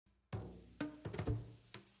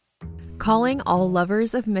Calling all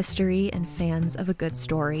lovers of mystery and fans of a good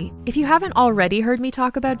story. If you haven't already heard me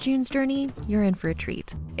talk about June's Journey, you're in for a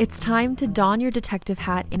treat. It's time to don your detective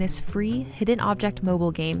hat in this free hidden object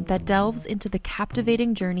mobile game that delves into the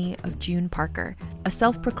captivating journey of June Parker, a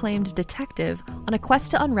self-proclaimed detective on a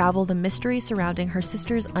quest to unravel the mystery surrounding her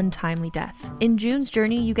sister's untimely death. In June's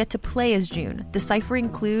Journey, you get to play as June, deciphering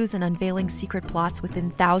clues and unveiling secret plots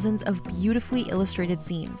within thousands of beautifully illustrated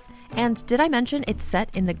scenes. And did I mention it's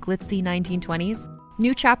set in the glitzy 1920s?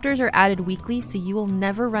 New chapters are added weekly, so you will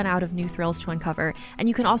never run out of new thrills to uncover, and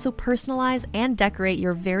you can also personalize and decorate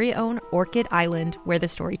your very own Orchid Island where the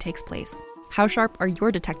story takes place. How sharp are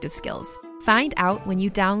your detective skills? Find out when you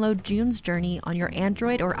download June's Journey on your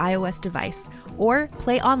Android or iOS device, or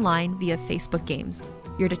play online via Facebook Games.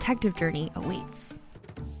 Your detective journey awaits.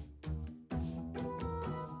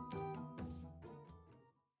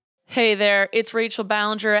 Hey there, it's Rachel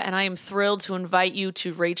Ballinger, and I am thrilled to invite you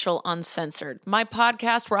to Rachel Uncensored, my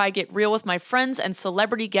podcast where I get real with my friends and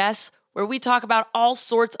celebrity guests, where we talk about all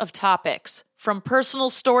sorts of topics. From personal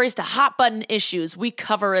stories to hot-button issues, we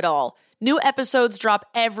cover it all. New episodes drop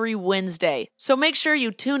every Wednesday, so make sure you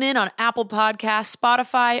tune in on Apple Podcasts,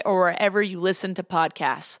 Spotify, or wherever you listen to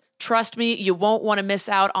podcasts. Trust me, you won't want to miss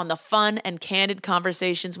out on the fun and candid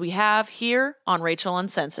conversations we have here on Rachel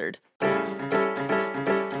Uncensored.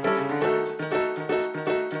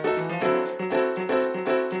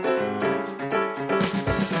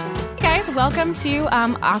 Welcome to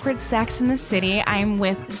Awkward Sex in the City. I'm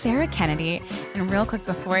with Sarah Kennedy. And real quick,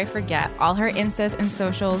 before I forget, all her Instas and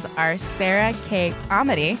socials are Sarah K.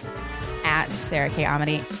 Comedy, at Sarah K.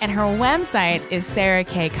 Comedy. And her website is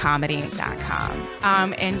sarahkcomedy.com.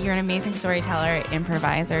 And you're an amazing storyteller,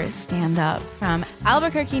 improviser, stand-up from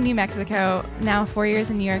Albuquerque, New Mexico, now 4 years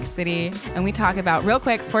in New York City. And we talk about, real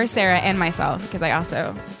quick, for Sarah and myself, because I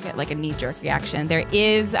also get like a knee-jerk reaction, there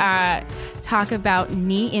is talk about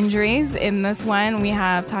knee injuries in this one. We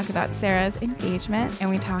have talk about Sarah's engagement, and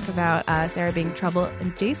we talk about Sarah being trouble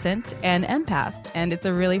adjacent and empath. And it's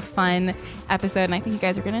a really fun episode, and I think you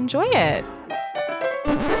guys are going to enjoy it.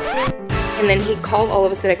 And then he called all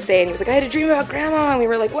of us the next day, and he was like, I had a dream about Grandma. And we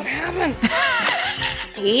were like, what happened?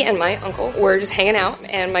 He and my uncle were just hanging out,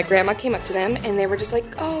 and my grandma came up to them, and they were just like,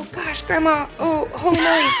 oh, gosh, Grandma. Oh, holy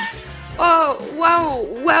moly. Oh,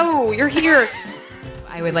 whoa, you're here.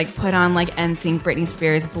 I would like put on like NSYNC, Britney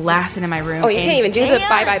Spears, blast it in my room. Oh, you can't even do the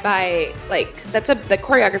bye. Like the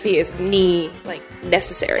choreography is knee like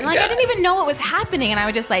necessary. And, like I didn't even know what was happening, and I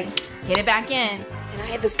would just like hit it back in. And I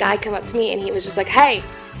had this guy come up to me, and he was just like, "Hey,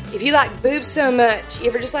 if you like boobs so much, you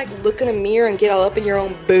ever just like look in a mirror and get all up in your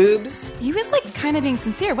own boobs?" He was like kind of being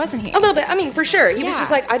sincere, wasn't he? A little bit. I mean, for sure. He was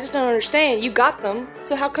just like, "I just don't understand. You got them,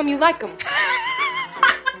 so how come you like them?"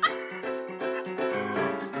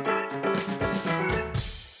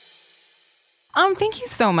 Thank you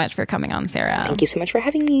so much for coming on, Sarah. Thank you so much for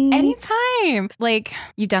having me. Anytime. Like,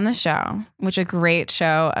 you've done the show, which is a great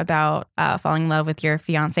show about falling in love with your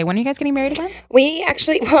fiance. When are you guys getting married again? We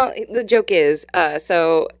actually, well, the joke is,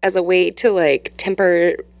 so as a way to like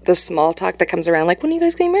temper the small talk that comes around, like, when are you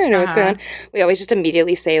guys getting married or what's going on? We always just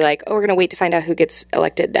immediately say like, oh, we're going to wait to find out who gets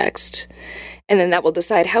elected next. And then that will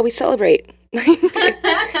decide how we celebrate.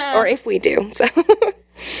 Or if we do, so...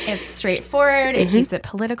 It's straightforward. It keeps it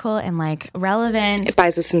political and like relevant. It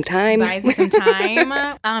buys us some time. How long have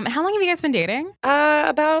you guys been dating?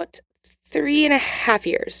 About 3.5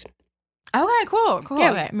 years. Okay, cool.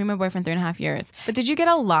 Yeah. Okay. Me and my boyfriend 3.5 years. But did you get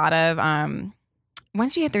a lot of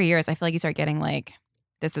once you hit 3 years, I feel like you start getting like,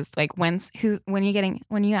 this is like when are you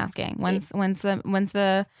asking?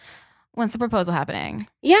 When's the proposal happening?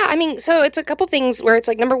 Yeah, I mean, so it's a couple things where it's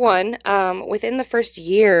like, number one, within the first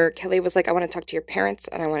year, Kelly was like, I want to talk to your parents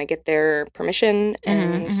and I want to get their permission.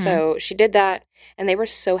 And so she did that, and they were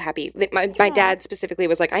so happy. My dad specifically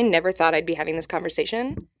was like, I never thought I'd be having this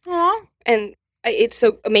conversation. Aww. And it's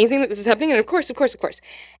so amazing that this is happening. And of course.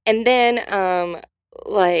 And then,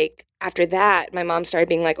 like, after that, my mom started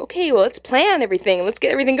being like, okay, well, let's plan everything. Let's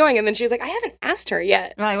get everything going. And then she was like, I haven't asked her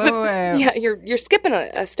yet. Like, wait. Yeah, you're skipping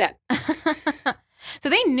a step. So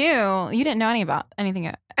they knew. You didn't know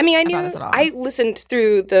anything I mean, I knew. This at all. I listened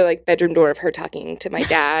through the like bedroom door of her talking to my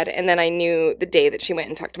dad. And then I knew the day that she went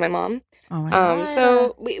and talked to my mom. Oh my God.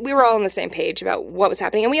 So we were all on the same page about what was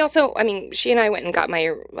happening. And we also, I mean, she and I went and got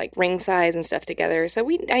my like ring size and stuff together. So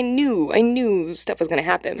I knew stuff was going to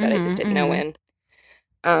happen, but I just didn't know when.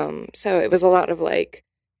 So it was a lot of like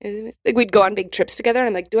we'd go on big trips together, and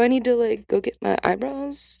I'm like, do I need to like go get my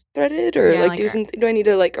eyebrows threaded or like do something? Do I need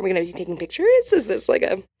to like, are we going to be taking pictures? Is this like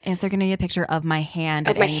is there going to be a picture of my hand?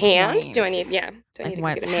 Of my hand? Point? Do I need, do I like need to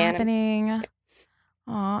what's get a man? happening?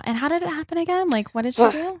 Aw, and how did it happen again? Like, what did she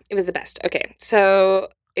do? It was the best. Okay, so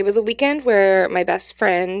it was a weekend where my best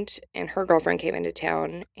friend and her girlfriend came into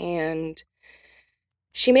town, and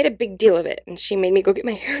she made a big deal of it, and she made me go get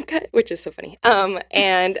my hair cut, which is so funny.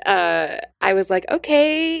 And I was like,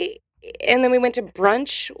 okay. And then we went to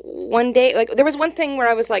brunch one day. Like, there was one thing where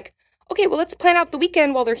I was like, okay, well, let's plan out the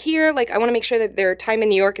weekend while they're here. Like, I want to make sure that their time in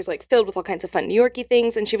New York is, like, filled with all kinds of fun New Yorky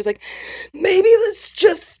things. And she was like, maybe let's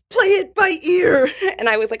just play it by ear. And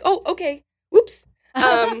I was like, oh, okay. Whoops.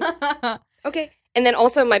 Okay. And then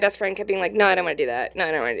also my best friend kept being like, no, I don't want to do that. No,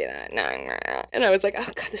 I don't want to do that. No. And I was like, oh,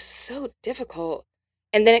 God, this is so difficult.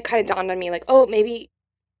 And then it kind of dawned on me, like, oh, maybe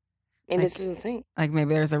this is the thing. Like,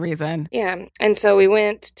 maybe there's a reason. Yeah. And so we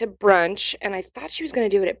went to brunch, and I thought she was going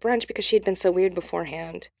to do it at brunch because she had been so weird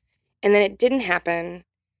beforehand. And then it didn't happen.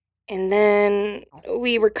 And then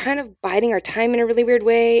we were kind of biding our time in a really weird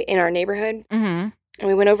way in our neighborhood. Mm-hmm. And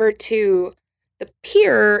we went over to the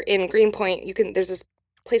pier in Greenpoint. There's this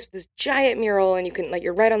place with this giant mural, and you can, like,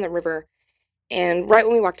 you're right on the river. And right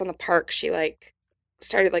when we walked on the park, she, like,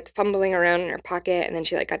 started, like, fumbling around in her pocket, and then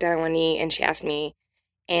she, like, got down on one knee, and she asked me.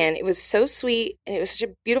 And it was so sweet, and it was such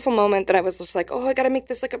a beautiful moment that I was just like, oh, I gotta make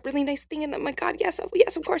this, like, a really nice thing, and oh my God, yes,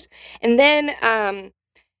 of course. And then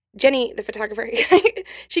Jenny, the photographer,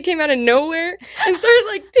 she came out of nowhere and started,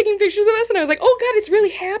 like, taking pictures of us, and I was like, oh God, it's really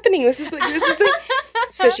happening. This is the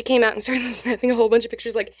So she came out and started snapping a whole bunch of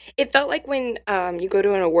pictures. Like, it felt like when you go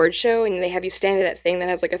to an award show and they have you stand at that thing that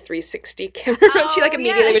has, like, a 360 camera. She, like,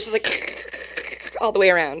 immediately was just like all the way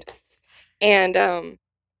around. And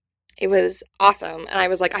it was awesome. And I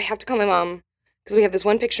was like, I have to call my mom because we have this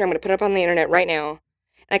one picture. I'm going to put it up on the internet right now.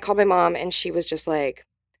 And I called my mom, and she was just like,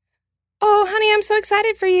 oh, honey, I'm so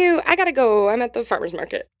excited for you. I got to go. I'm at the farmer's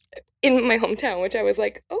market in my hometown, which I was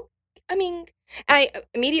like, oh, I mean, I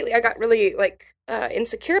got really, like,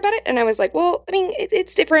 insecure about it. And I was like, well, I mean,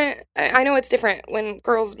 it's different. I know it's different when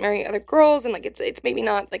girls marry other girls, and, like, it's maybe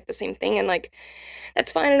not, like, the same thing. And, like,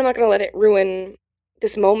 that's fine. And I'm not going to let it ruin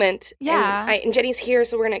this moment. Yeah. And Jenny's here,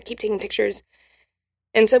 so we're going to keep taking pictures.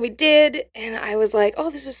 And so we did. And I was like, oh,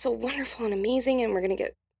 this is so wonderful and amazing. And we're going to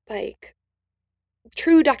get, like,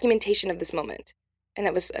 true documentation of this moment. And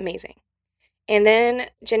that was amazing. And then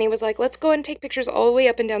Jenny was like, let's go and take pictures all the way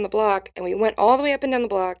up and down the block. And we went all the way up and down the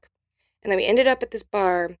block. And then we ended up at this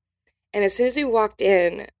bar. And as soon as we walked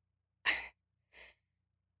in,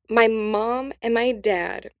 my mom and my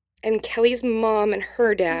dad and Kelly's mom and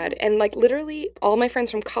her dad and, like, literally all my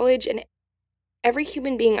friends from college and every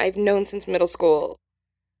human being I've known since middle school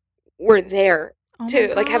were there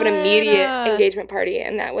to, like, have an immediate engagement party.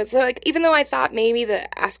 And that was, so, like, even though I thought maybe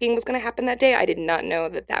the asking was going to happen that day, I did not know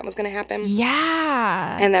that was going to happen.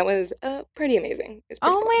 Yeah. And that was pretty amazing. It was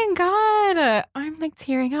pretty cool. My God. I'm, like,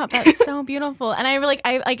 tearing up. That's so beautiful. And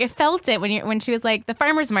I felt it when she was like, the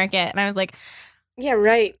farmer's market. And I was like, yeah,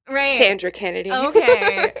 right. Sandra Kennedy.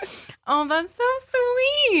 Okay. Oh, that's so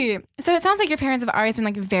sweet. So it sounds like your parents have always been,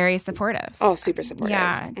 like, very supportive. Oh, super supportive.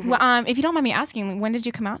 Yeah. Mm-hmm. Well, if you don't mind me asking, when did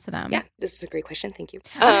you come out to them? Yeah, this is a great question. Thank you.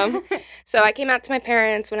 So I came out to my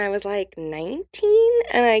parents when I was, like, 19,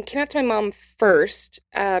 and I came out to my mom first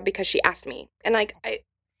because she asked me. And, like,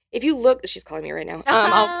 if you look, she's calling me right now.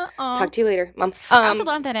 I'll talk to you later, Mom. I also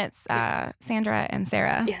love that it's Sandra and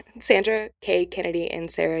Sarah. Yeah, Sandra K. Kennedy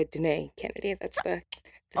and Sarah Danae Kennedy. That's the thing.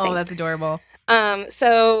 Oh, that's adorable.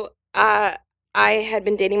 So I had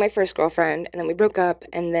been dating my first girlfriend, and then we broke up,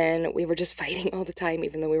 and then we were just fighting all the time,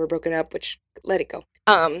 even though we were broken up, which let it go.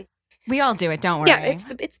 We all do it, don't worry. Yeah,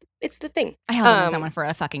 it's the thing. I held on to someone for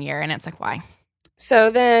a fucking year, and it's like, why?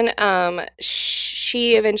 So then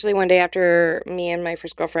she eventually one day after me and my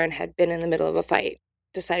first girlfriend had been in the middle of a fight,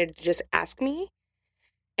 decided to just ask me.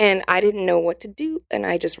 And I didn't know what to do, and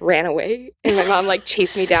I just ran away. And my mom, like,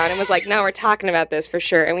 chased me down and was like, no, we're talking about this for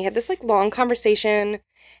sure. And we had this, like, long conversation,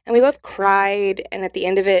 and we both cried. And at the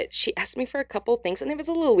end of it, she asked me for a couple things, and it was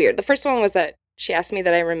a little weird. The first one was that she asked me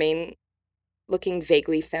that I remain looking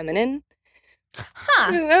vaguely feminine.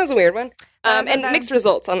 Huh. That was a weird one. And mixed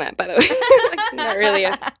results on that, by the way. Like, not really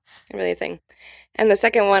a thing. And the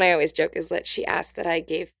second one I always joke is that she asked that I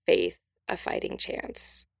gave Faith a fighting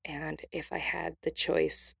chance. And if I had the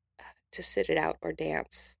choice to sit it out or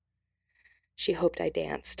dance, she hoped I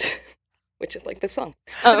danced, which is like the song.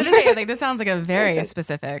 Like, this sounds like a very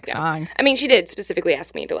specific song. I mean, she did specifically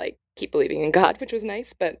ask me to, like, keep believing in God, which was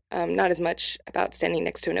nice, but not as much about standing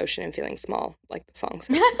next to an ocean and feeling small like the song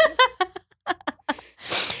says.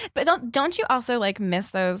 But don't you also, like, miss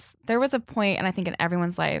those? There was a point, and I think in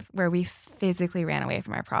everyone's life, where we physically ran away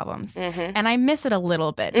from our problems. Mm-hmm. And I miss it a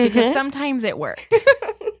little bit because sometimes it worked.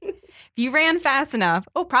 If you ran fast enough,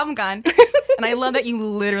 problem gone. And And I love that you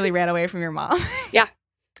literally ran away from your mom. Yeah.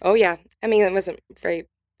 Oh, yeah. I mean, it wasn't very,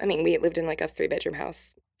 we lived in like a 3-bedroom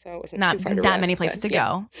house, so it wasn't Not too far to that run, many places but, to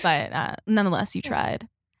go, but nonetheless, you tried.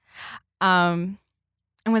 And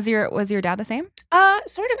was your dad the same?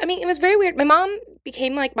 Sort of. I mean, it was very weird. My mom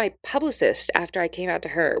became like my publicist after I came out to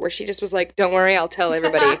her, where she just was like, "Don't worry, I'll tell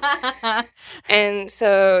everybody." And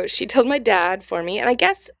so she told my dad for me, and I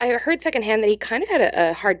guess I heard secondhand that he kind of had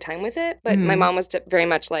a hard time with it, but my mom was very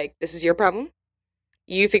much like, "This is your problem.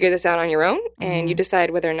 You figure this out on your own, and you decide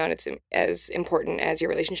whether or not it's as important as your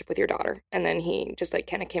relationship with your daughter." And then he just like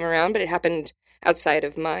kind of came around, but it happened outside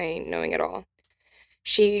of my knowing at all.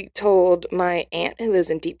 She told my aunt who lives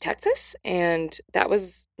in deep Texas, and that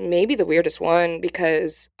was maybe the weirdest one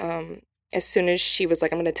because as soon as she was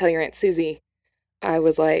like, "I'm going to tell your Aunt Susie," I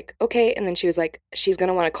was like, "Okay." And then she was like, "She's going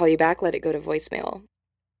to want to call you back. Let it go to voicemail."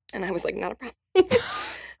 And I was like, "Not a problem."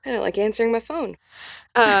 I don't like answering my phone.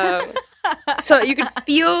 So you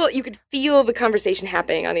could feel the conversation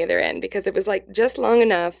happening on the other end because it was like just long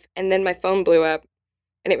enough, and then my phone blew up,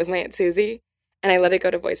 and it was my Aunt Susie, and I let it go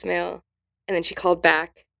to voicemail. And then she called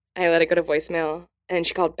back, and I let it go to voicemail, and then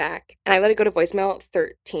she called back, and I let it go to voicemail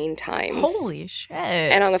 13 times. Holy shit.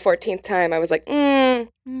 And on the 14th time, I was like, better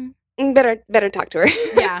talk to her.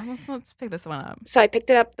 Yeah, let's pick this one up. So I picked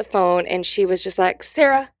it up the phone, and she was just like,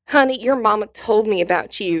 "Sarah, honey, your mama told me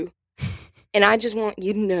about you, and I just want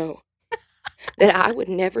you to know that I would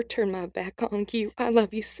never turn my back on you. I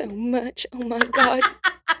love you so much. Oh, my God.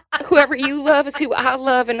 Whoever you love is who I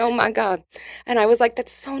love, and oh my God." And I was like,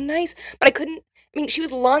 that's so nice. But I couldn't, she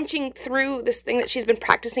was launching through this thing that she's been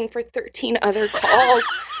practicing for 13 other calls.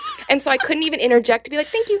 And so I couldn't even interject to be like,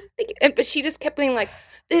 thank you. But she just kept being like,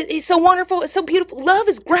 "It's so wonderful. It's so beautiful. Love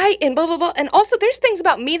is great," and blah, blah, blah. And also there's things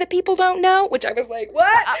about me that people don't know, which I was like,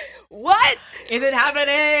 what? Is it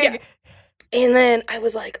happening? Yeah. And then I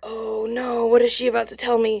was like, oh no, what is she about to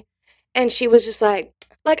tell me? And she was just like,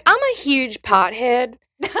 I'm a huge pothead.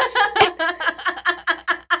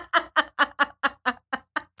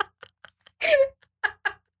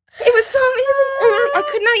 It was so amazing. I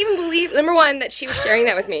could not even believe, number one, that she was sharing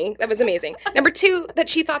that with me. That was amazing. Number two, that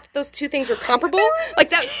she thought that those two things were comparable.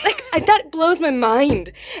 That blows my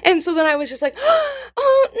mind. And so then I was just like,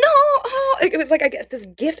 oh no, it was like I get this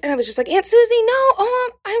gift, and I was just like, "Aunt Susie, no,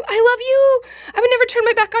 I love you. I would never turn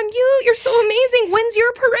my back on you. You're so amazing. When's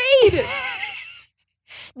your parade?"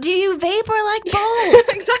 Do you vape or like bowls?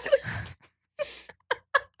 Exactly.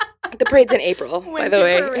 The parade's in April, by the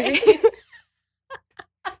way.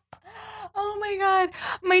 Oh my God.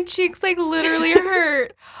 My cheeks like literally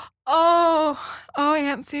hurt. Oh,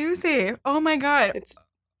 Aunt Susie. Oh my God. It's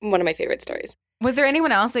one of my favorite stories. Was there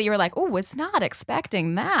anyone else that you were like, "Oh, was not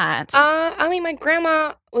expecting that"? My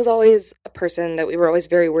grandma was always a person that we were always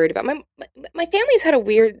very worried about. My family's had a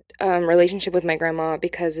weird relationship with my grandma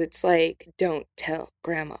because it's like, don't tell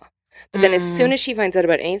grandma. But then as soon as she finds out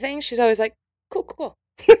about anything, she's always like, cool.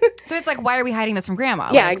 So it's like, why are we hiding this from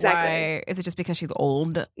grandma? Yeah, like, exactly. Why? Is it just because she's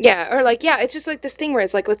old? Yeah, or like, yeah, it's just like this thing where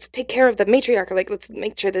it's like, let's take care of the matriarch, or like, let's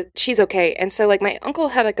make sure that she's okay. And so like my uncle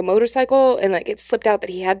had like a motorcycle, and like it slipped out that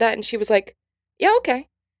he had that, and she was like, yeah, okay.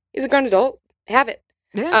 He's a grown adult. Have it.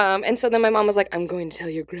 Yeah. And so then my mom was like, "I'm going to tell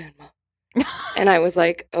your grandma." And I was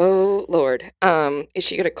like, oh, Lord. Is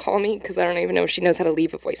she going to call me? Because I don't even know if she knows how to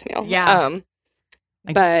leave a voicemail. Yeah.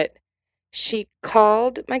 But she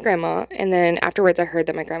called my grandma, and then afterwards I heard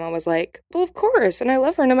that my grandma was like, "Well, of course, and I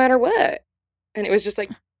love her no matter what." And it was just like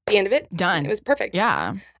the end of it. Done. It was perfect.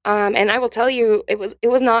 Yeah. And I will tell you, it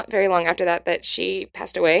was not very long after that she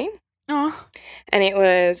passed away. Oh. And it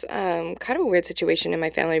was kind of a weird situation in my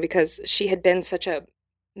family because she had been such a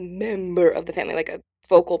member of the family, like a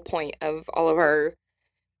focal point of all of our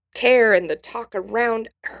care and the talk around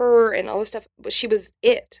her and all this stuff. She was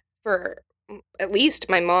it for at least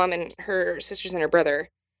my mom and her sisters and her brother.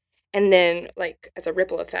 And then, like, as a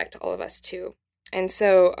ripple effect, all of us too. And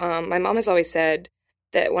so my mom has always said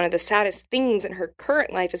that one of the saddest things in her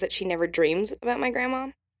current life is that she never dreams about my grandma.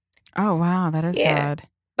 Oh, wow. That is sad.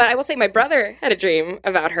 But I will say my brother had a dream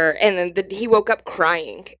about her, and then he woke up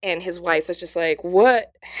crying, and his wife was just like,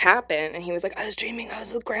 "What happened?" And he was like, "I was dreaming I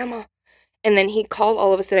was with grandma." And then he called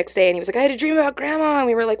all of us the next day, and he was like, "I had a dream about grandma." And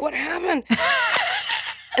we were like, "What happened?"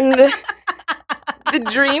 And the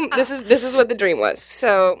dream, this is what the dream was.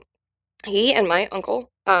 So he and my uncle,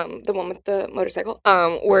 the one with the motorcycle,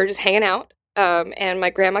 were just hanging out. And my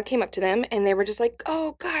grandma came up to them, and they were just like,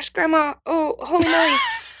 "Oh, gosh, grandma. Oh, holy moly.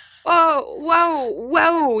 Oh,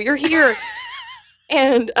 whoa, you're here."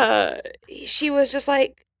 And she was just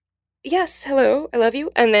like, "Yes, hello, I love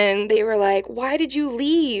you." And then they were like, "Why did you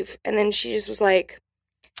leave?" And then she just was like,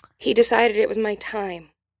 "He decided it was my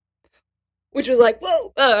time." which was like,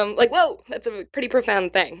 whoa, that's a pretty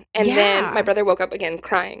profound thing. And then my brother woke up again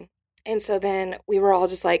crying. And so then we were all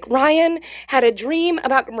just like, Ryan's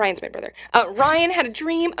my brother. Ryan had a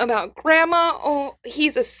dream about grandma. Oh,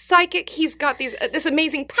 he's a psychic. He's got this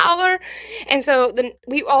amazing power. And so then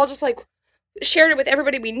we all just like shared it with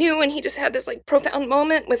everybody we knew. And he just had this like profound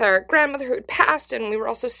moment with our grandmother who had passed. And we were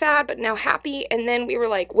all so sad, but now happy. And then we were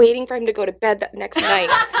like waiting for him to go to bed that next night.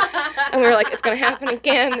 And we were like, it's going to happen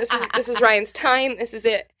again. This is Ryan's time. This is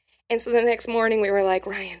it. And so the next morning we were like,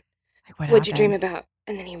 Ryan, what'd you dream about?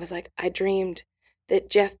 And then he was like, I dreamed that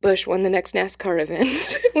Jeff Bush won the next NASCAR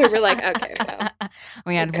event. We were like, okay, well.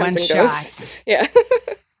 We had one shot. Yeah.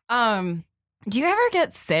 Do you ever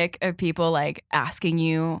get sick of people like asking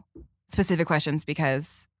you specific questions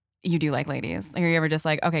because you do like ladies? Like, are you ever just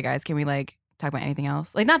like, okay, guys, can we like talk about anything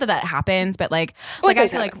else? Like, not that happens, but like I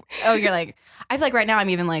feel like, I feel like right now I'm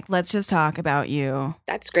even like, let's just talk about you.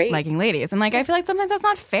 That's great. Liking ladies. And like, I feel like sometimes that's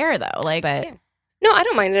not fair though. Like, but. Yeah. No, I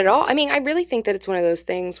don't mind it at all. I mean, I really think that it's one of those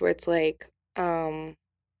things where it's like,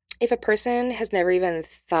 if a person has never even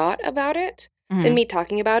thought about it, then me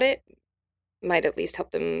talking about it might at least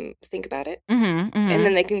help them think about it. And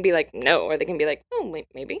then they can be like, no, or they can be like, oh,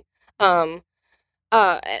 maybe. But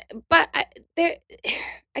I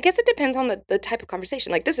guess it depends on the type of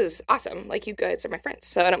conversation. Like, this is awesome. Like, you guys are my friends,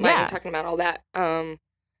 so I don't mind talking about all that.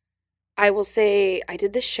 I will say I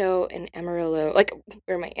did this show in Amarillo, like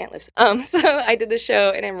where my aunt lives. So I did this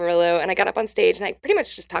show in Amarillo, and I got up on stage, and I pretty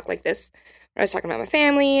much just talked like this. I was talking about my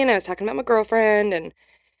family, and I was talking about my girlfriend, and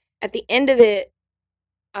at the end of it,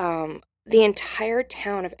 the entire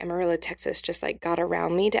town of Amarillo, Texas, just like got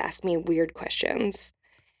around me to ask me weird questions,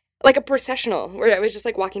 like a processional, where I was just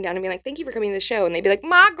like walking down and being like, "Thank you for coming to the show," and they'd be like,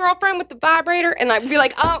 "My girlfriend with the vibrator," and I'd be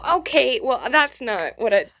like, "Oh, okay, well that's not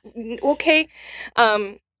what okay."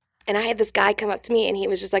 And I had this guy come up to me, and he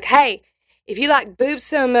was just like, hey, if you like boobs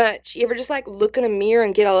so much, you ever just like look in a mirror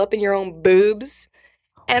and get all up in your own boobs?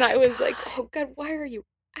 And I was like, oh God, why are you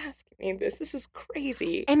asking me this? This is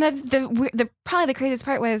crazy. And the probably the craziest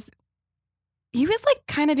part was he was like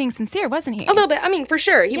kind of being sincere, wasn't he? A little bit. I mean, for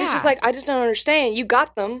sure. He was just like, I just don't understand. You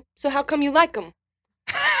got them, so how come you like them?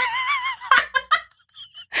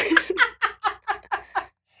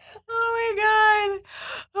 Oh my God.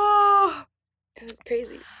 Oh. It was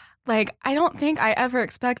crazy. Like, I don't think I ever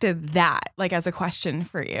expected that, like, as a question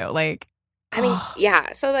for you. Like, I mean,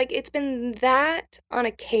 yeah. So, like, it's been that on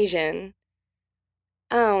occasion.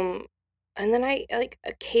 And then I, like,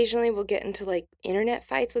 occasionally will get into, like, internet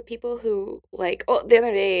fights with people who, like, the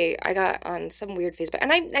other day I got on some weird Facebook,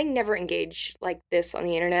 and I never engage like this on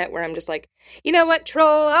the internet where I'm just like, you know what,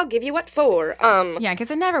 troll, I'll give you what for. Yeah, because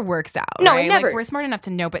it never works out, no, right? It never. Like, we're smart enough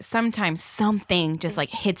to know, but sometimes something just, like,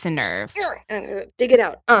 hits a nerve. And dig it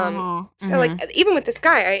out. So, like, even with this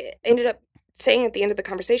guy, I ended up saying at the end of the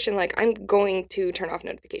conversation, like, I'm going to turn off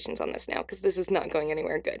notifications on this now because this is not going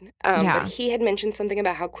anywhere good. But he had mentioned something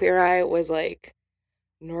about how Queer Eye was, like,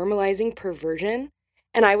 normalizing perversion.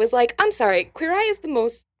 And I was like, I'm sorry, Queer Eye is the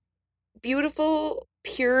most beautiful,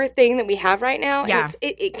 pure thing that we have right now. Yeah. And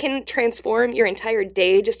it can transform your entire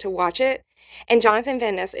day just to watch it. And Jonathan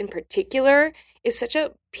Van Ness in particular is such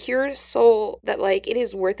a pure soul that, like, it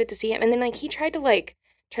is worth it to see him. And then, like, he tried to, like,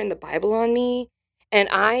 turn the Bible on me. And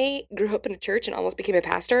I grew up in a church and almost became a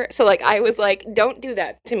pastor. So, like, I was like, don't do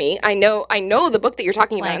that to me. I know the book that you're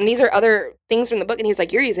talking about. Like, and these are other things from the book. And he was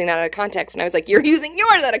like, you're using that out of context. And I was like, you're using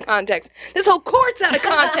yours out of context. This whole court's out of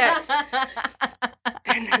context.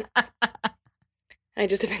 And then I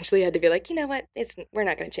just eventually had to be like, you know what? We're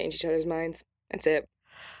not going to change each other's minds. That's it.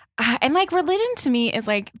 And, like, religion to me is,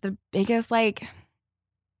 like, the biggest, like,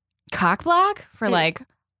 cock block for, like,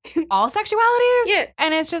 all sexualities. Yeah.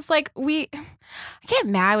 And it's just like I get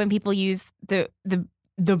mad when people use the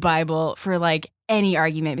Bible for like any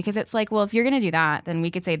argument because it's like, well, if you're going to do that, then we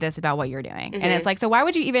could say this about what you're doing. And it's like, so why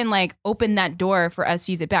would you even like open that door for us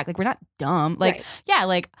to use it back? Like, we're not dumb. Like, right. Yeah,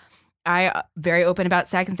 like I very open about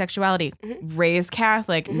sex and sexuality. Raised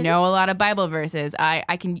Catholic, know a lot of Bible verses.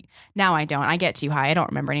 I can now. I don't. I get too high. I don't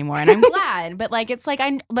remember anymore, and I'm glad. But like, it's like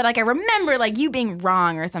I remember like you being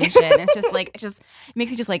wrong or some shit. And it's just like it makes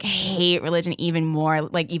you just like hate religion even more,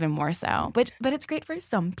 like even more so. But it's great for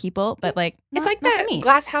some people. But like, it's like that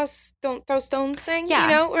glass house don't throw stones thing. Yeah. You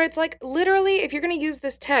know, where it's like literally if you're going to use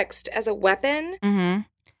this text as a weapon.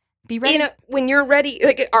 Be ready. You know, when you're ready,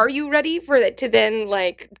 like, are you ready for it to then,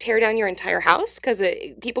 like, tear down your entire house? Because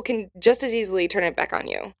people can just as easily turn it back on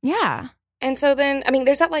you. Yeah. And so then, I mean,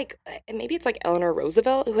 there's that, like, maybe it's, like, Eleanor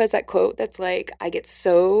Roosevelt who has that quote that's, like, I get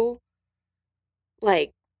so,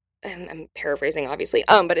 like, I'm paraphrasing, obviously,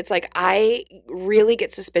 but it's, like, I really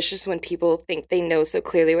get suspicious when people think they know so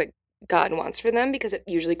clearly what God wants for them because it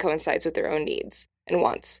usually coincides with their own needs and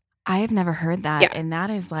wants. I have never heard that. Yeah. And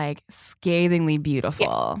that is like scathingly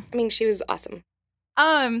beautiful. I mean, she was awesome.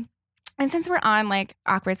 And since we're on like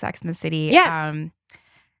awkward Sex in the City, Yes.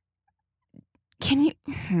 can you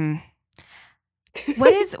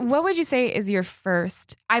what would you say is your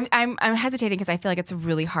first? I'm hesitating because I feel like it's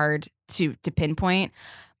really hard to pinpoint.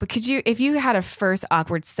 But could you, if you had a first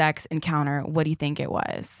awkward sex encounter, what do you think it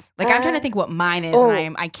was? Like I'm trying to think what mine is,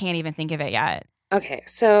 and I can't even think of it yet. Okay,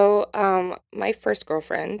 so my first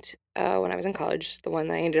girlfriend, when I was in college, the one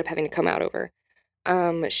that I ended up having to come out over,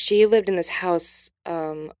 she lived in this house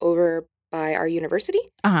over by our university,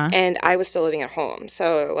 and I was still living at home.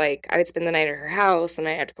 So like I would spend the night at her house, and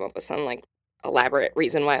I had to come up with some like elaborate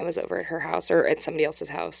reason why I was over at her house or at somebody else's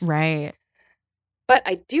house. Right. But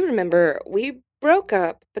I do remember we broke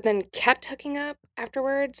up, but then kept hooking up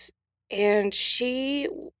afterwards. And she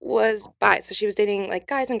was bi, so she was dating like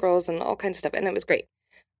guys and girls and all kinds of stuff, and it was great.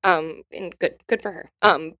 And good for her.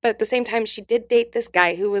 But at the same time, she did date this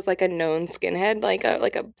guy who was like a known skinhead, like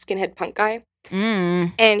a skinhead punk guy.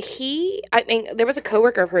 And I mean, there was a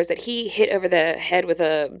coworker of hers that he hit over the head with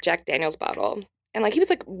a Jack Daniels bottle, and like he was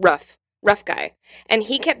like rough guy, and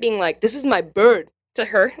he kept being like, "This is my bird." To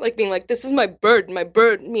her, like being like, "This is my bird,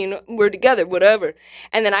 me and we're together, whatever."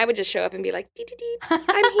 And then I would just show up and be like, "Dee,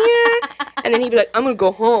 I'm here." And then he'd be like, "I'm gonna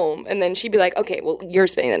go home." And then she'd be like, "Okay, well, you're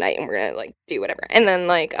spending the night and we're gonna like do whatever." And then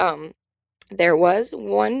like, there was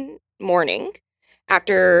one morning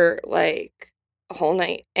after like a whole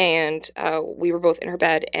night, and we were both in her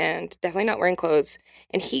bed and definitely not wearing clothes.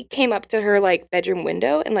 And he came up to her like bedroom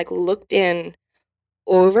window and like looked in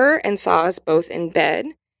over and saw us both in bed.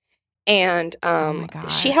 And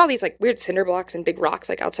she had all these like weird cinder blocks and big rocks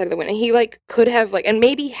like outside of the window. And he like could have like, and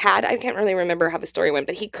maybe had, I can't really remember how the story went,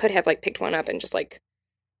 but he could have like picked one up and just like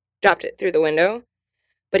dropped it through the window.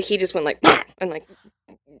 But he just went like and like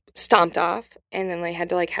stomped off, and then they had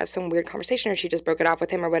to like have some weird conversation, or she just broke it off with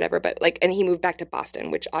him or whatever. But like, and he moved back to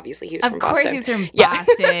Boston, which obviously he was from Boston. Of course he's from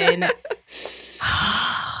Boston.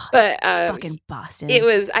 But fucking Boston. It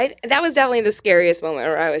was that was definitely the scariest moment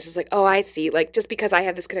where I was just like, oh, I see. Like, just because I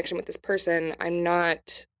have this connection with this person, I'm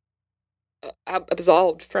not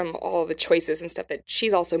absolved from all the choices and stuff that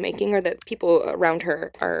she's also making, or that people around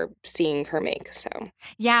her are seeing her make. So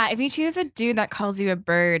yeah, if you choose a dude that calls you a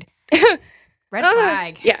bird, red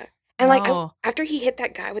flag. Yeah. And like after he hit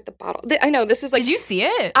that guy with the bottle, I know this is like. Did you see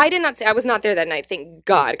it? I did not see. I was not there that night, thank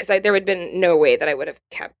God, because there would have been no way that I would have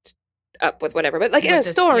kept up with whatever. But like in a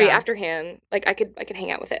story afterhand, like I could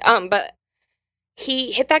hang out with it. But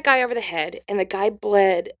he hit that guy over the head, and the guy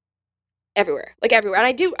bled everywhere. And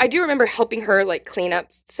I do remember helping her like clean up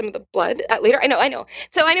some of the blood later. I know.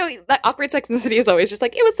 So I know that awkward Sex in the City is always just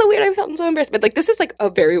like, it was so weird, I felt so embarrassed. But like this is like a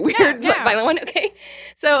very weird violent one. Okay,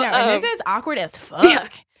 so and this is awkward as fuck. Yeah.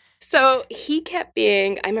 So he kept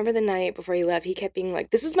being, I remember the night before he left, he kept being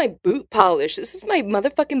like, "This is my boot polish. This is my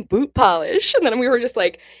motherfucking boot polish." And then we were just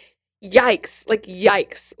like, yikes.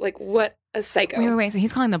 Like, what a psycho. Wait. So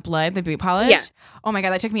he's calling the blood the boot polish? Yeah. Oh my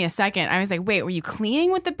God, that took me a second. I was like, wait, were you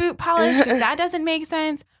cleaning with the boot polish? Because that doesn't make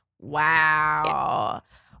sense. Wow.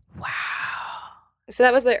 Yeah. Wow. So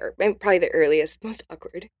that was probably the earliest, most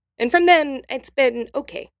awkward. And from then, it's been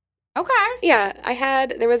okay. Okay. Yeah,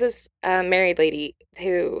 there was this married lady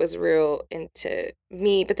who was real into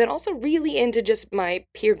me, but then also really into just my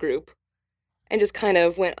peer group, and just kind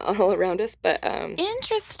of went all around us. But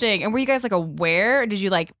interesting. And were you guys like aware, or did you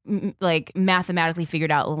like mathematically figured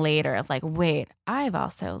out later, like, wait, I've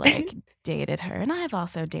also like dated her, and I've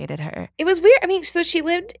also dated her? It was weird. I mean, so she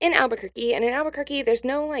lived in Albuquerque, and in Albuquerque, there's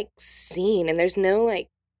no like scene, and there's no like.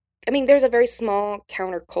 I mean, there's a very small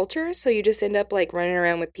counterculture, so you just end up, like, running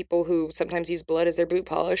around with people who sometimes use blood as their boot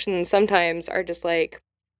polish, and sometimes are just, like,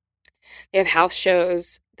 they have house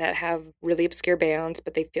shows that have really obscure bands,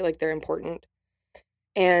 but they feel like they're important.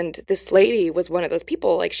 And this lady was one of those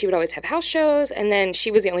people. Like, she would always have house shows, and then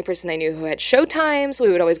she was the only person I knew who had showtime, so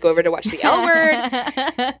we would always go over to watch The L Word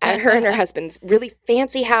at her and her husband's really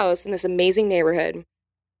fancy house in this amazing neighborhood.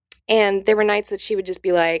 And there were nights that she would just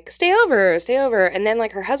be like, stay over. And then,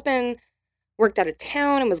 like, her husband worked out of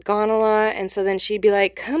town and was gone a lot. And so then she'd be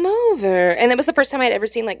like, come over. And it was the first time I'd ever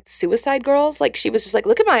seen, like, Suicide Girls. Like, she was just like,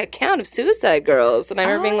 look at my account of Suicide Girls. And I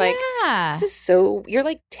remember being like, this is so, you're,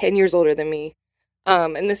 like, 10 years older than me.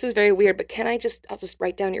 And this is very weird, but I'll just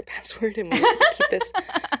write down your password and we'll keep this.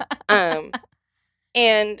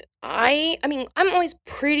 And I mean, I'm always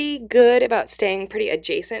pretty good about staying pretty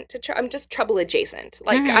adjacent to I'm just trouble adjacent.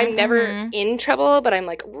 Like, I'm never in trouble, but I'm,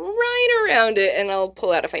 like, right around it, and I'll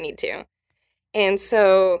pull out if I need to. And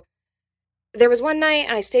so there was one night,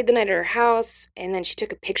 and I stayed the night at her house, and then she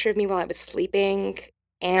took a picture of me while I was sleeping,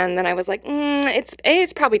 and then I was like,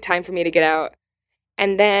 it's probably time for me to get out.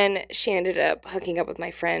 And then she ended up hooking up with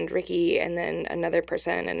my friend Ricky, and then another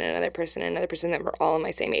person, and another person, and another person that were all in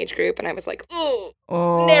my same age group, and I was like, oh,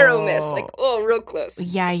 narrow miss, like, oh, real close.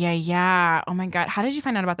 Yeah. Oh my God. How did you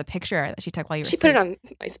find out about the picture that she took while you were She put it on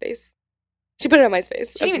MySpace. She put it on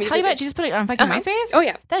MySpace. She didn't even tell you about it? She just put it on fucking MySpace? Oh,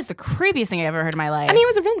 yeah. That is the creepiest thing I've ever heard in my life. I mean, it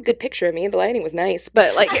was a real good picture of me. The lighting was nice,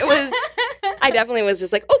 but like it was, I definitely was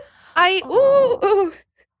just like, oh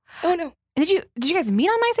no. Did you guys meet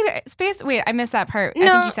on MySpace? Wait, I missed that part. No,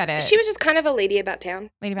 I think you said it. She was just kind of a lady about town.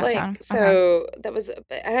 Lady about town. So that was,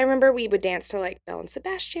 and I remember we would dance to like Belle and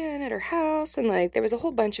Sebastian at her house, and like there was a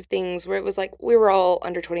whole bunch of things where it was like we were all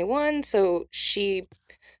under 21, so she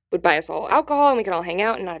would buy us all alcohol and we could all hang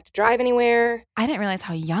out and not have to drive anywhere. I didn't realize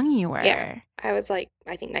how young you were. Yeah, I was like,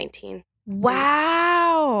 I think 19.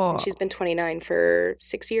 Wow. And she's been 29 for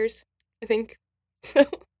 6 years, I think. So.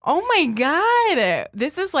 Oh my God.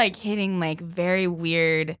 This is like hitting like very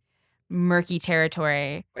weird, murky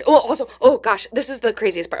territory. Well, also, oh gosh, this is the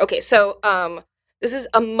craziest part. Okay, so this is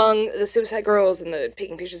among the Suicide Girls and the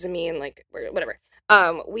Taking Pictures of Me and like whatever.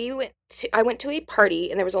 I went to a party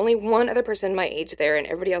and there was only one other person my age there and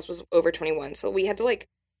everybody else was over 21. So we had to like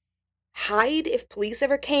hide if police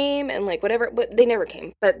ever came and like whatever, but they never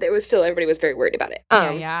came. But it was still, everybody was very worried about it.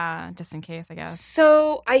 Yeah, just in case, I guess.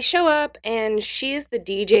 So I show up and she is the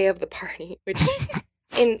DJ of the party, which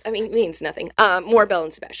means nothing. More Belle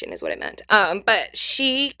and Sebastian is what it meant. But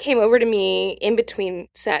she came over to me in between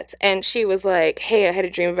sets and she was like, hey, I had a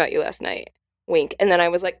dream about you last night. Wink. And then I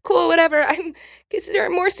was like, cool, whatever. Is there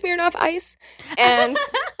more Smirnoff Ice? And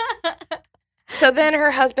so then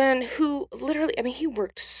her husband, who literally, I mean, he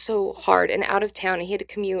worked so hard and out of town, and he had to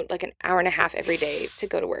commute like an hour and a half every day to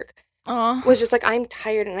go to work, was just like, I'm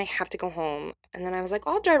tired and I have to go home. And then I was like,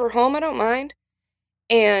 I'll drive her home. I don't mind.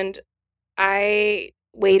 And I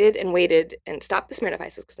waited and stopped the Smirnoff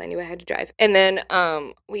Ices because I knew I had to drive. And then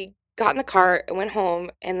we got in the car and went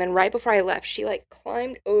home. And then right before I left, she like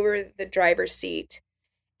climbed over the driver's seat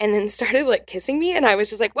and then started like kissing me. And I was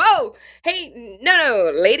just like, whoa, hey,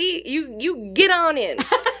 no, lady, you get on in.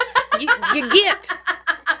 you get.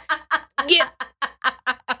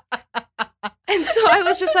 And so I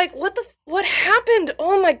was just like, what happened?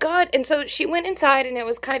 Oh my God. And so she went inside and it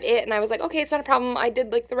was kind of it. And I was like, okay, it's not a problem. I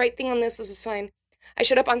did like the right thing on this. This is fine. I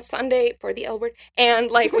showed up on Sunday for the L word. And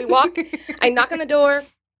like we walk, I knock on the door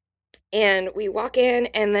and we walk in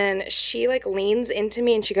and then she like leans into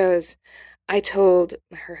me and she goes, I told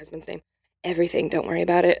her husband's name, everything, don't worry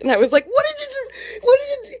about it. And I was like, why did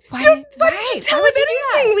you tell him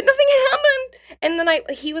anything? Nothing happened. And then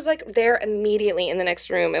he was like there immediately in the next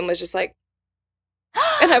room and was just like,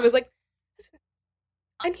 and I was like,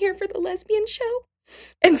 I'm here for the lesbian show.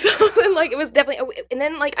 And so then like it was definitely, and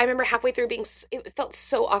then like I remember halfway through it felt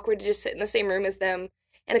so awkward to just sit in the same room as them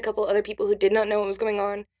and a couple other people who did not know what was going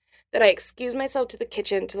on, that I excused myself to the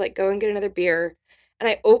kitchen to like go and get another beer. And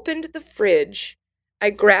I opened the fridge, I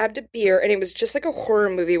grabbed a beer, and it was just like a horror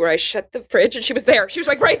movie where I shut the fridge and she was there. She was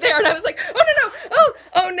like right there. And I was like, oh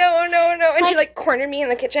no. And she like cornered me in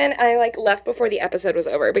the kitchen. And I like left before the episode was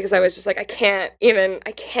over because I was just like, I cannot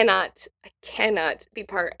be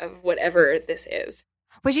part of whatever this is.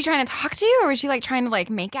 Was she trying to talk to you or was she like trying to like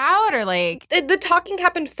make out or like? The talking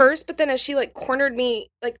happened first, but then as she like cornered me,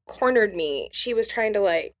 she was trying to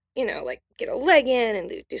like, you know, like get a leg in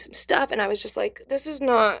and do some stuff. And I was just like, this is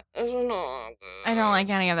not good. I don't like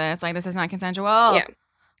any of this. Like, this is not consensual. Yeah.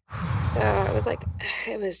 So I was like,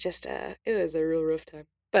 it was a real rough time.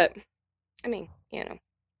 But, I mean, you know.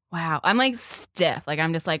 Wow. I'm like stiff. Like,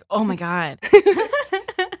 I'm just like, oh my God.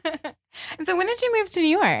 And so when did you move to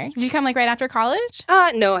New York? Did you come like right after college?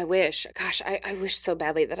 No, I wish. Gosh, I wish so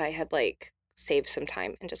badly that I had like save some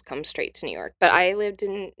time and just come straight to New York. But I lived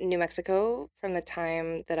in New Mexico from the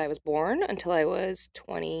time that I was born until I was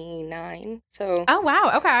 29. So oh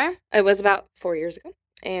wow, okay. It was about 4 years ago,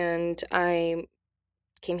 and I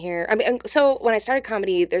came here. I mean, so when I started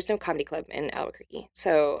comedy, there's no comedy club in Albuquerque,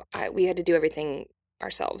 so we had to do everything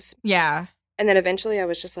ourselves. Yeah. And then eventually, I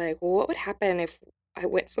was just like, well, what would happen if I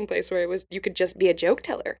went someplace where you could just be a joke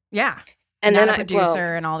teller? Yeah. And then a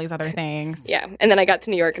producer and all these other things. Yeah. And then I got to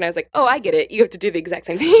New York and I was like, oh, I get it. You have to do the exact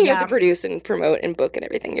same thing. You have to produce and promote and book and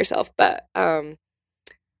everything yourself. But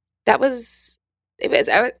it was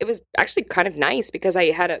actually kind of nice because I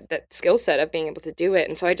had that skill set of being able to do it.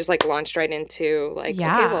 And so I just like launched right into like, okay,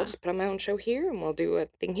 well, I'll just put on my own show here and we'll do a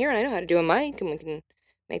thing here. And I know how to do a mic and we can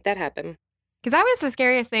make that happen. Because that was the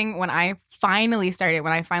scariest thing when I finally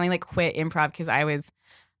like quit improv because I was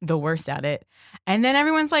the worst at it. And then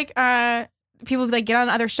everyone's like, people like get on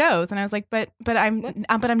other shows, and I was like, but I'm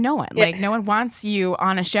no one. Yeah. Like no one wants you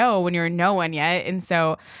on a show when you're no one yet. And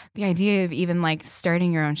so the idea of even like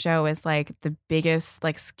starting your own show is like the biggest,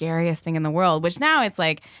 like scariest thing in the world. Which now it's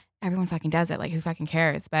like everyone fucking does it. Like who fucking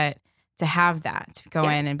cares? But to have that, to go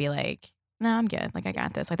in and be like, no, I'm good. Like I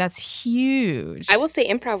got this. Like that's huge. I will say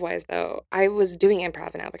improv wise though, I was doing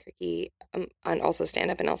improv in Albuquerque and also stand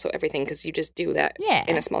up and also everything because you just do that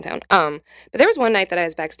in a small town. But there was one night that I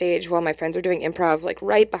was backstage while my friends were doing improv like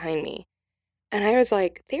right behind me. And I was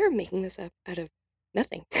like, they are making this up out of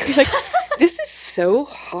nothing. Like this is so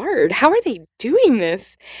hard. How are they doing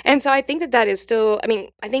this? And so I think that is still, I mean,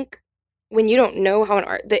 I think when you don't know how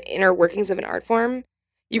the inner workings of an art form,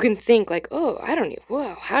 you can think like, oh, I don't know,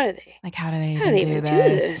 whoa, how do they even do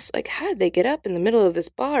this? Like, how did they get up in the middle of this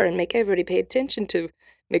bar and make everybody pay attention to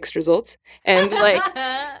mixed results? And like,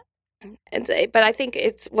 but I think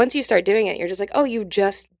it's once you start doing it, you're just like, oh, you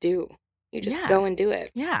just do. You just go and do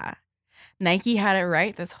it. Yeah. Nike had it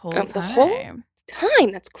right this whole time. The whole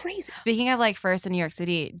time. That's crazy. Speaking of like first in New York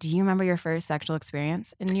City, do you remember your first sexual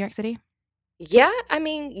experience in New York City? Yeah, I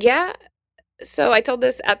mean, yeah. So I told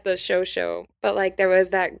this at the show, but like there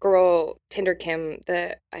was that girl, Tinder Kim,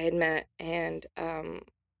 that I had met, and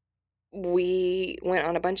we went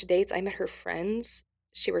on a bunch of dates. I met her friends.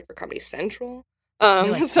 She worked for Comedy Central. So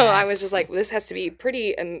yes. I was just like, this has to be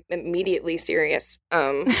pretty immediately serious.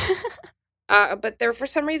 But there, for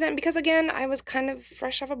some reason, because again, I was kind of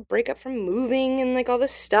fresh off a breakup from moving and like all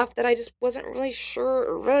this stuff that I just wasn't really sure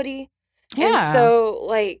or ready. Yeah. And so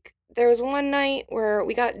like, there was one night where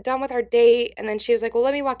we got done with our date, and then she was like, well,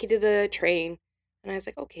 let me walk you to the train. And I was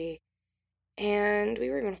like, okay. And we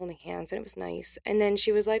were even holding hands, and it was nice. And then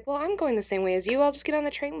she was like, well, I'm going the same way as you. I'll just get on the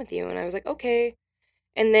train with you. And I was like, okay.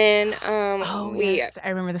 And then yes, I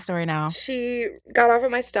remember the story now. She got off at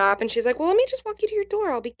my stop, and she's like, well, let me just walk you to your door.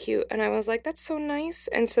 I'll be cute. And I was like, that's so nice.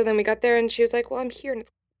 And so then we got there, and she was like, well, I'm here. And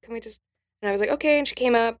can we just... And I was like, okay. And she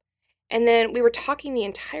came up. And then we were talking the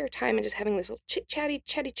entire time and just having this little chit-chatty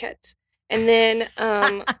chats. And then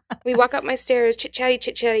we walk up my stairs,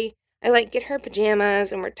 chit-chatty. I, like, get her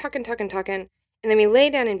pajamas, and we're talking. And then we lay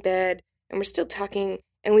down in bed, and we're still talking,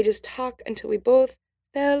 and we just talk until we both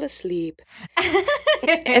fell asleep.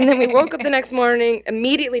 And then we woke up the next morning,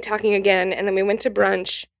 immediately talking again, and then we went to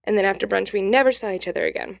brunch, and then after brunch, we never saw each other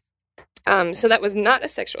again. So that was not a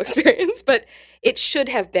sexual experience, but it should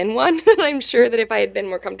have been one. I'm sure that if I had been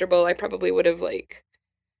more comfortable, I probably would have like...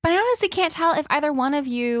 But I honestly can't tell if either one of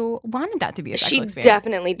you wanted that to be a sexual experience. She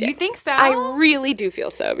definitely did. You think so? I really do feel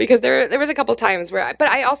so, because there was a couple times where but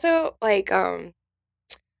I also, like, I'm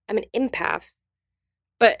an empath,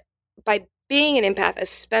 but by being an empath,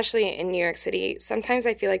 especially in New York City, sometimes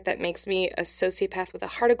I feel like that makes me a sociopath with a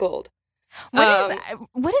heart of gold. What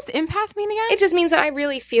does empath mean again? It just means that I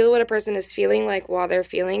really feel what a person is feeling like while they're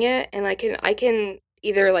feeling it, and I can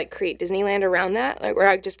either like create Disneyland around that, like where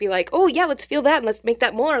I'd just be like, oh yeah, let's feel that and let's make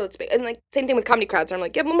that more. And like same thing with comedy crowds, where I'm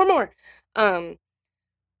like, yeah, more.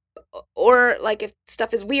 Or like if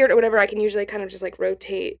stuff is weird or whatever, I can usually kind of just like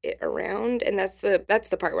rotate it around, and that's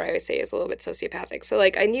the part where I would say is a little bit sociopathic. So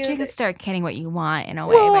like I knew you could start getting what you want in a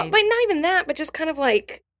way. Well, but not even that, but just kind of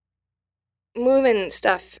like moving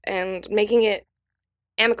stuff and making it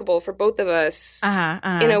amicable for both of us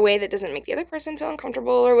in a way that doesn't make the other person feel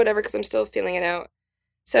uncomfortable or whatever, because I'm still feeling it out.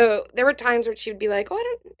 So there were times where she would be like,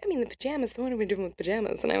 oh, the pajamas, what are we doing with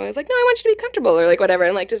pajamas? And I was like, no, I want you to be comfortable, or like whatever,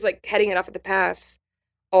 and like just like heading it off at the pass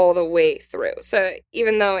all the way through. So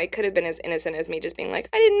even though it could have been as innocent as me just being like,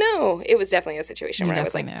 I didn't know, it was definitely a situation where I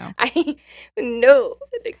was like, I know,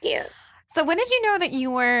 I can't. So when did you know that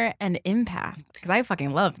you were an empath? Because I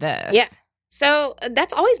fucking love this. Yeah. So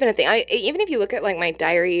that's always been a thing. Even if you look at like my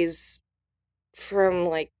diaries from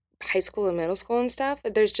like high school and middle school and stuff,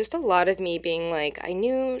 there's just a lot of me being like, I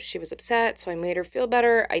knew she was upset, so I made her feel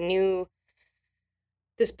better. I knew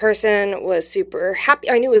this person was super happy.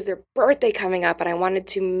 I knew it was their birthday coming up, and I wanted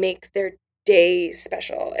to make their day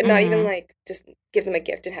special, and not even like just give them a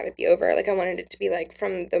gift and have it be over. Like I wanted it to be like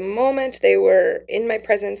from the moment they were in my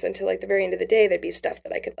presence until like the very end of the day, there'd be stuff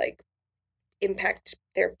that I could like impact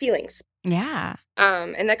their feelings. Yeah.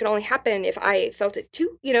 And that could only happen if I felt it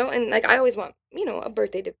too, and like I always want, a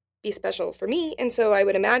birthday to be special for me. And so I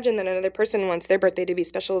would imagine that another person wants their birthday to be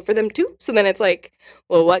special for them too. So then it's like,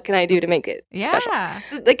 well, what can I do to make it special?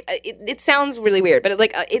 Like it sounds really weird, but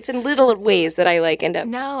it's in little ways that I like end up.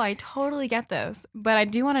 No, I totally get this. But I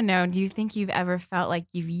do want to know, do you think you've ever felt like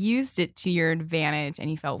you've used it to your advantage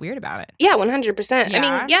and you felt weird about it? Yeah, 100%. Yeah? I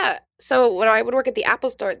mean, yeah. So when I would work at the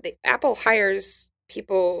Apple store, Apple hires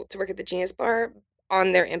people to work at the Genius Bar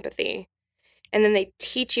on their empathy. And then they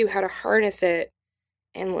teach you how to harness it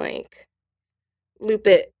and like loop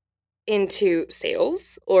it into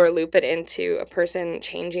sales or loop it into a person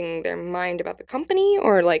changing their mind about the company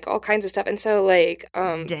or like all kinds of stuff. And so like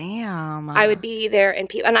Damn. I would be there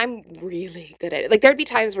and and I'm really good at it. Like there'd be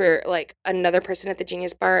times where like another person at the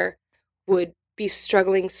Genius Bar would be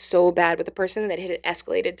struggling so bad with a person that it had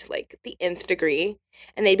escalated to like the nth degree,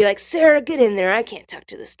 and they'd be like, Sarah, get in there, I can't talk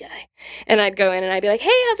to this guy. And I'd go in and I'd be like, hey,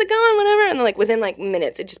 how's it going, whatever. And then like within like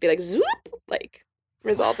minutes it'd just be like zoop, like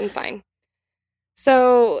resolved and fine.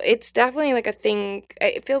 So it's definitely like a thing.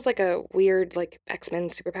 It feels like a weird like X-Men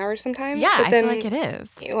superpower sometimes. Yeah, but I then feel like it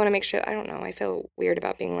is. you want to make sure. I don't know. I feel weird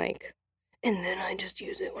about being like, and then I just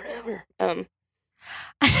use it whatever.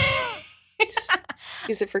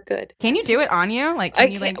 Use it for good. Can you do it on you? Like, I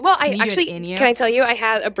can you, like, well, can I you do it actually in you? can I tell you I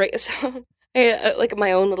had a break. So I had, like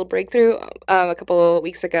my own little breakthrough a couple of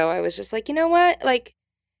weeks ago. I was just like, you know what, like.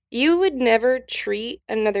 You would never treat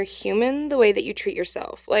another human the way that you treat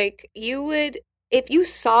yourself. Like, you would, if you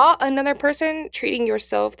saw another person treating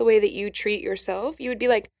yourself the way that you treat yourself, you would be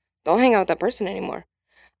like, don't hang out with that person anymore.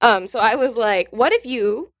 So I was like, what if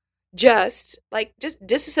you just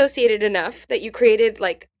disassociated enough that you created,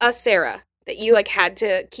 like, a Sarah that you, like, had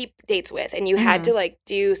to keep dates with and you had to, like,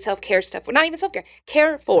 do self-care stuff. Well, not even self-care,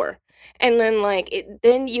 care for. And then, like,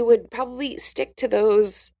 then you would probably stick to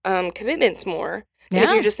those commitments more. And if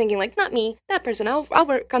you're just thinking, like, not me, that person, I'll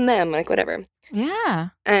work on them, like, whatever.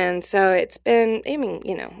 Yeah. And so it's been, I mean,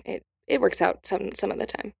 you know, it works out some of the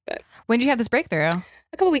time. But when did you have this breakthrough?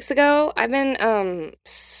 A couple weeks ago, I've been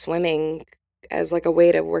swimming as, like, a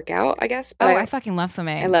way to work out, I guess. But I fucking love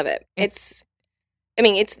swimming. I love it. It's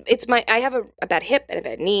I have a bad hip and a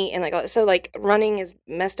bad knee, and, like, so, like, running is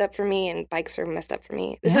messed up for me, and bikes are messed up for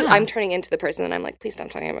me. I'm turning into the person that I'm like, please stop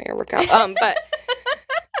talking about your workout. But...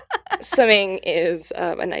 Swimming is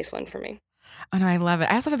a nice one for me. Oh, no, I love it.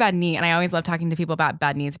 I also have a bad knee, and I always love talking to people about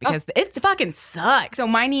bad knees because it fucking sucks. So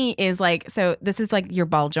my knee is like, so this is like your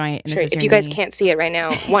ball joint. And sure, if you guys can't see it right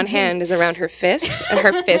now, one hand is around her fist, and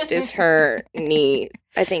her fist is her knee,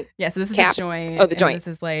 I think. Yeah, so this is cap. the joint. Oh, the joint. This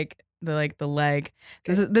is like the leg.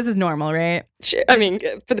 This is normal, right? Sure. I mean,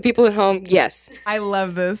 for the people at home, yes. I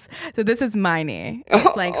love this. So this is my knee.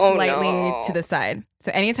 It's like slightly to the side.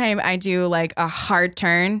 So anytime I do like a hard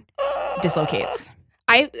turn, dislocates.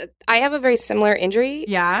 I have a very similar injury.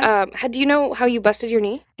 Yeah. Do you know how you busted your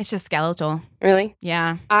knee? It's just skeletal. Really?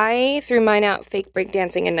 Yeah. I threw mine out fake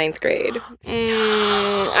breakdancing in 9th grade.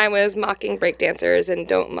 I was mocking breakdancers, and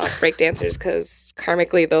don't mock breakdancers because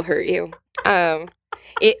karmically they'll hurt you.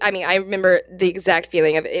 I remember the exact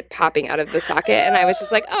feeling of it popping out of the socket, and I was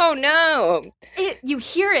just like, oh no. You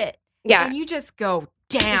hear it. Yeah. And you just go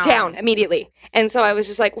down. Down immediately. And so I was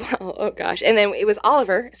just like, well, oh gosh. And then it was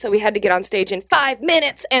Oliver, so we had to get on stage in 5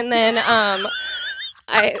 minutes. And then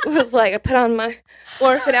I was like, I put on my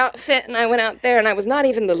orphan outfit and I went out there, and I was not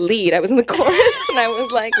even the lead. I was in the chorus, and I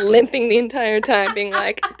was like limping the entire time, being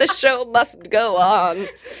like, the show must go on.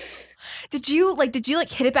 Did you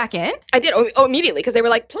hit it back in? I did. Oh, immediately, because they were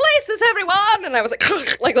like, places, everyone. And I was like,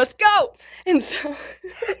 let's go. And so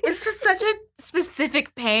it's just such a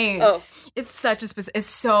specific pain. Oh. It's such a it's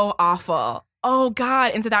so awful. Oh,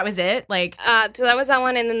 God. And so that was it? So that was that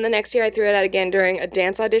one. And then the next year I threw it out again during a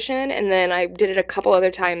dance audition. And then I did it a couple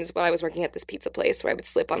other times while I was working at this pizza place where I would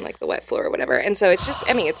slip on, like, the wet floor or whatever. And so it's just,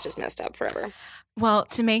 it's just messed up forever. Well,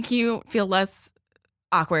 to make you feel less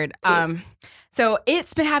awkward, so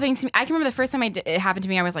it's been happening to me. I can remember the first time it happened to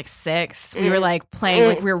me, I was like 6. We were like playing,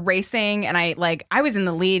 like we were racing, and I was in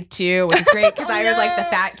the lead too, which is great because I was like the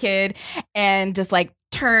fat kid and just like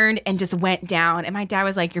turned and just went down. And my dad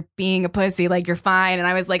was like, you're being a pussy, like you're fine. And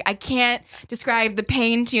I was like, I can't describe the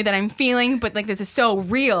pain to you that I'm feeling, but like this is so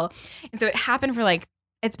real. And so it happened for like,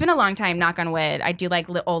 it's been a long time, knock on wood. I do like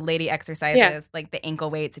old lady exercises, like the ankle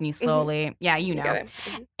weights, and you slowly, you know.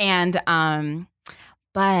 And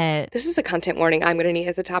but this is a content warning I'm going to need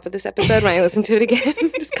at the top of this episode when I listen to it again.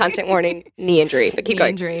 Just content warning, knee injury. But keep going.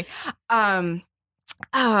 Injury. But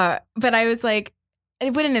I was like, I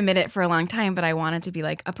wouldn't admit it for a long time, but I wanted to be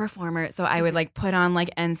like a performer. So I would like put on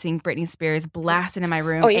like NSYNC, Britney Spears, blast it in my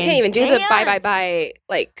room. Oh, you can't even do the bye, bye, bye.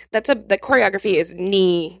 Like the choreography is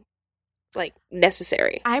knee like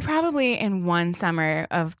necessary. I probably in one summer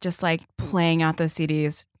of just like playing out those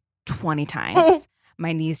CDs 20 times.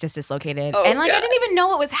 My knees just dislocated. Oh, and like, God. I didn't even know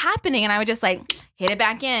what was happening. And I would just like hit it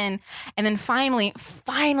back in. And then finally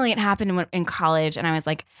it happened in college. And I was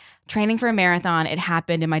like training for a marathon. It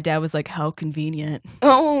happened. And my dad was like, how convenient.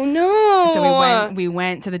 Oh, no. So we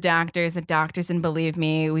went to the doctors. The doctors didn't believe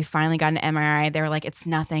me. We finally got an MRI. They were like, it's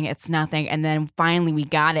nothing. And then finally we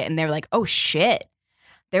got it. And they were like, oh, shit.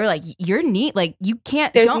 they were like, you're neat. Like, you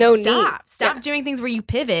can't, There's don't no stop. need. Stop Yeah. doing things where you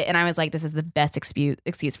pivot. And I was like, this is the best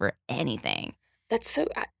excuse for anything. That's so.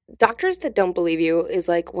 Doctors that don't believe you is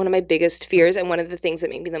like one of my biggest fears and one of the things that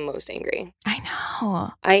make me the most angry. I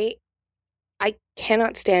know. I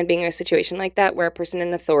cannot stand being in a situation like that where a person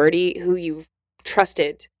in authority who you've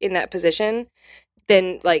trusted in that position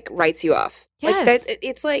then like writes you off. Yes. Like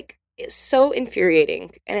that, it's so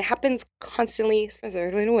infuriating, and it happens constantly,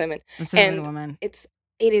 specifically to women. Specifically And a woman. it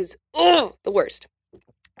is the worst.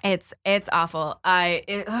 It's awful.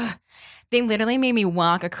 They literally made me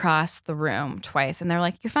walk across the room twice, and they're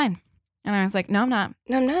like, "You're fine," and I was like, "No, I'm not."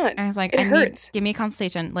 No, I'm not. I was like, It hurts. Give me a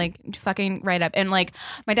consultation, like fucking right up. And like,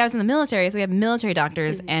 my dad was in the military, so we have military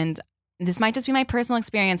doctors, and this might just be my personal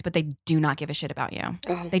experience, but they do not give a shit about you.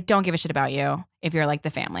 Oh. They don't give a shit about you if you're like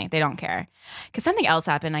the family. They don't care. Because something else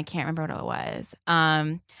happened. I can't remember what it was.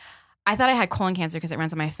 I thought I had colon cancer because it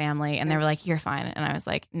runs in my family, and they were like, "You're fine," and I was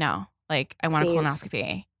like, "No, like I want a Please.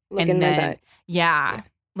 colonoscopy." Look And in my then- butt. Yeah.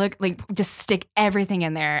 Look, like just stick everything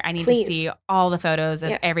in there. I need Please. to see all the photos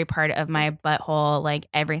of Yes. every part of my butthole, like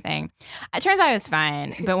everything. It turns out I was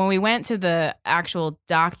fine. But when we went to the actual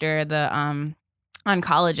doctor, the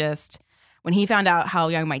oncologist, when he found out how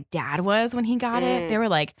young my dad was when he got it, they were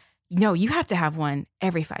like, no, you have to have one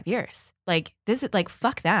every 5 years. Like, this is like,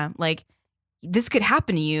 fuck them. Like, this could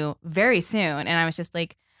happen to you very soon. And I was just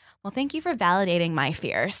like, well, thank you for validating my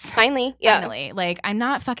fears. Finally. Yeah. Finally. Like, I'm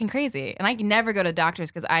not fucking crazy. And I can never go to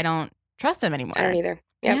doctors because I don't trust them anymore. I don't either.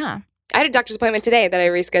 Yeah. Yeah. I had a doctor's appointment today that I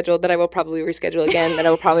rescheduled, that I will probably reschedule again, that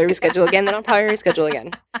I will probably reschedule again, that I'll probably reschedule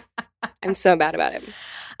again. I'm so bad about it.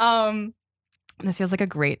 This feels like a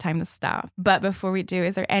great time to stop. But before we do,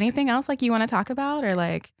 is there anything else like you want to talk about or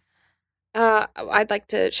like? I'd like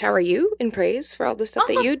to shower you in praise for all the stuff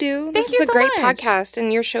that you do. This thank is you a so great much. podcast,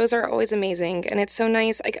 and your shows are always amazing. And it's so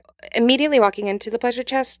nice. Like, immediately walking into the Pleasure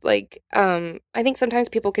Chest, like, I think sometimes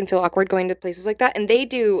people can feel awkward going to places like that, and they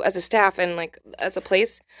do, as a staff and like as a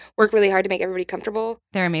place, work really hard to make everybody comfortable.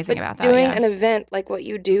 They're amazing But about that. doing yeah. an event like what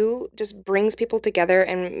you do just brings people together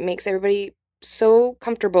and makes everybody so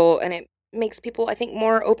comfortable, and it makes people, I think,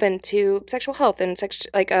 more open to sexual health and sex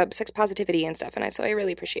positivity and stuff. And so I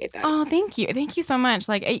really appreciate that. Oh, thank you. Thank you so much.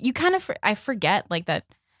 Like, you kind of, I forget like that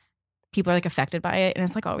people are like affected by it. And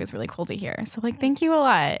it's like always really cool to hear. So like, thank you a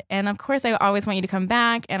lot. And of course, I always want you to come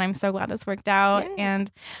back. And I'm so glad this worked out. Yeah.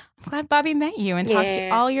 And I'm glad Bobby met you and talked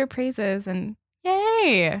Yeah. all your praises. And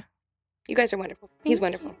yay. You guys are wonderful. He's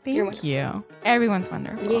wonderful. Thank You're wonderful. you. Everyone's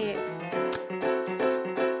wonderful. Yeah.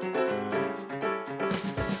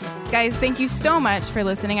 Guys, thank you so much for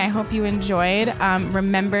listening. I hope you enjoyed.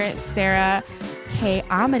 Remember Sarah K.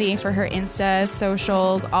 Amity for her Insta,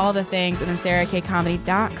 socials, all the things, and then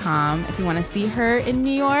sarahkcomedy.com if you want to see her in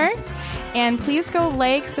New York. And please go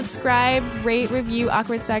like, subscribe, rate, review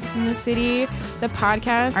Awkward Sex in the City, the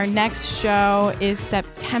podcast. Our next show is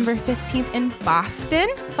September 15th in Boston.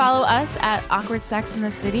 Follow us at Awkward Sex in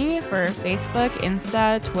the City for Facebook,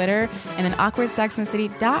 Insta, Twitter, and then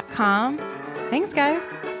awkwardsexinthecity.com. Thanks, guys.